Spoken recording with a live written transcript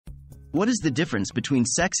What is the difference between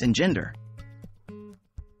sex and gender?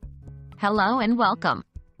 Hello and welcome.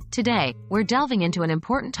 Today, we're delving into an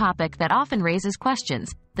important topic that often raises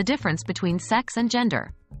questions: the difference between sex and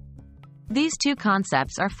gender. These two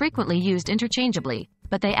concepts are frequently used interchangeably,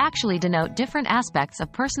 but they actually denote different aspects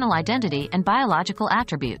of personal identity and biological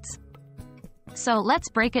attributes. So let's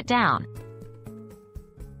break it down.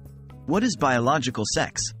 What is biological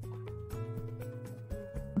sex?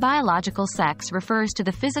 Biological sex refers to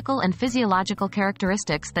the physical and physiological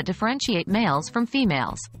characteristics that differentiate males from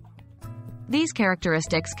females. These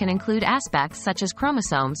characteristics can include aspects such as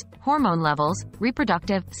chromosomes, hormone levels,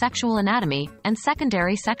 reproductive, sexual anatomy, and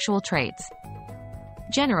secondary sexual traits.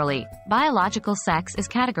 Generally, biological sex is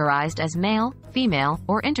categorized as male, female,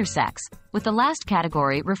 or intersex, with the last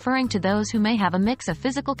category referring to those who may have a mix of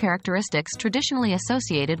physical characteristics traditionally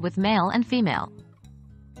associated with male and female.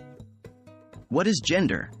 What is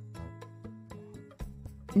gender?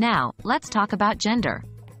 Now, let's talk about gender.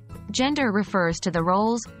 Gender refers to the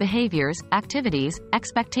roles, behaviors, activities,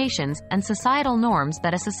 expectations, and societal norms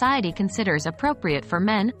that a society considers appropriate for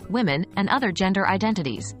men, women, and other gender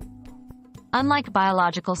identities. Unlike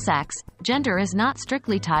biological sex, gender is not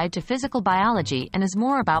strictly tied to physical biology and is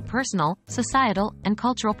more about personal, societal, and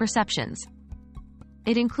cultural perceptions.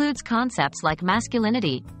 It includes concepts like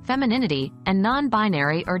masculinity, femininity, and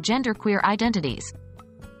non-binary or genderqueer identities.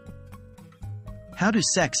 How do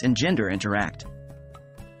sex and gender interact?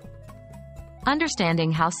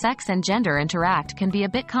 Understanding how sex and gender interact can be a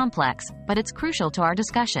bit complex, but it's crucial to our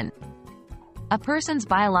discussion. A person's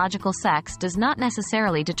biological sex does not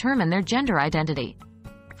necessarily determine their gender identity.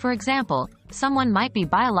 For example, someone might be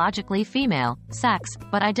biologically female, sex,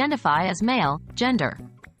 but identify as male, gender.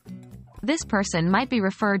 This person might be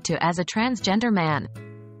referred to as a transgender man.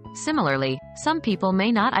 Similarly, some people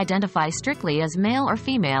may not identify strictly as male or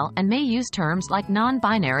female and may use terms like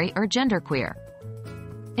non-binary or genderqueer.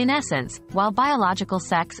 In essence, while biological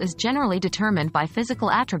sex is generally determined by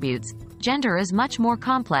physical attributes, gender is much more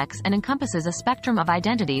complex and encompasses a spectrum of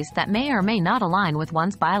identities that may or may not align with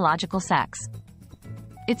one's biological sex.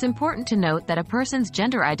 It's important to note that a person's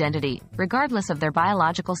gender identity, regardless of their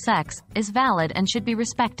biological sex, is valid and should be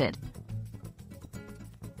respected.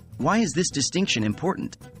 Why is this distinction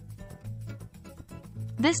important?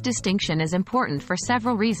 This distinction is important for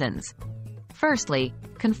several reasons. Firstly,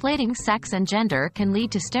 conflating sex and gender can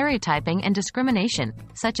lead to stereotyping and discrimination,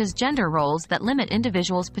 such as gender roles that limit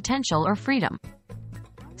individuals' potential or freedom.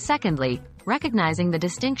 Secondly, recognizing the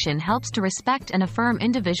distinction helps to respect and affirm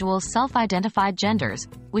individuals' self-identified genders,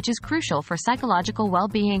 which is crucial for psychological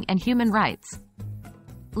well-being and human rights.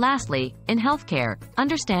 Lastly, in healthcare,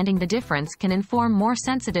 understanding the difference can inform more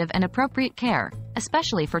sensitive and appropriate care,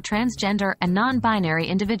 especially for transgender and non-binary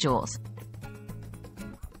individuals.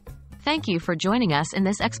 Thank you for joining us in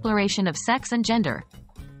this exploration of sex and gender.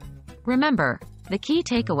 Remember, the key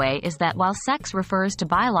takeaway is that while sex refers to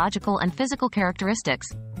biological and physical characteristics,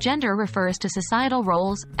 gender refers to societal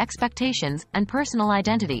roles, expectations, and personal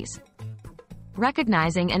identities.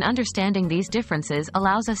 Recognizing and understanding these differences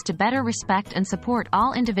allows us to better respect and support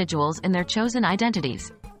all individuals in their chosen identities.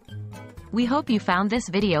 We hope you found this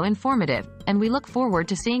video informative, and we look forward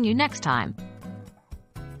to seeing you next time.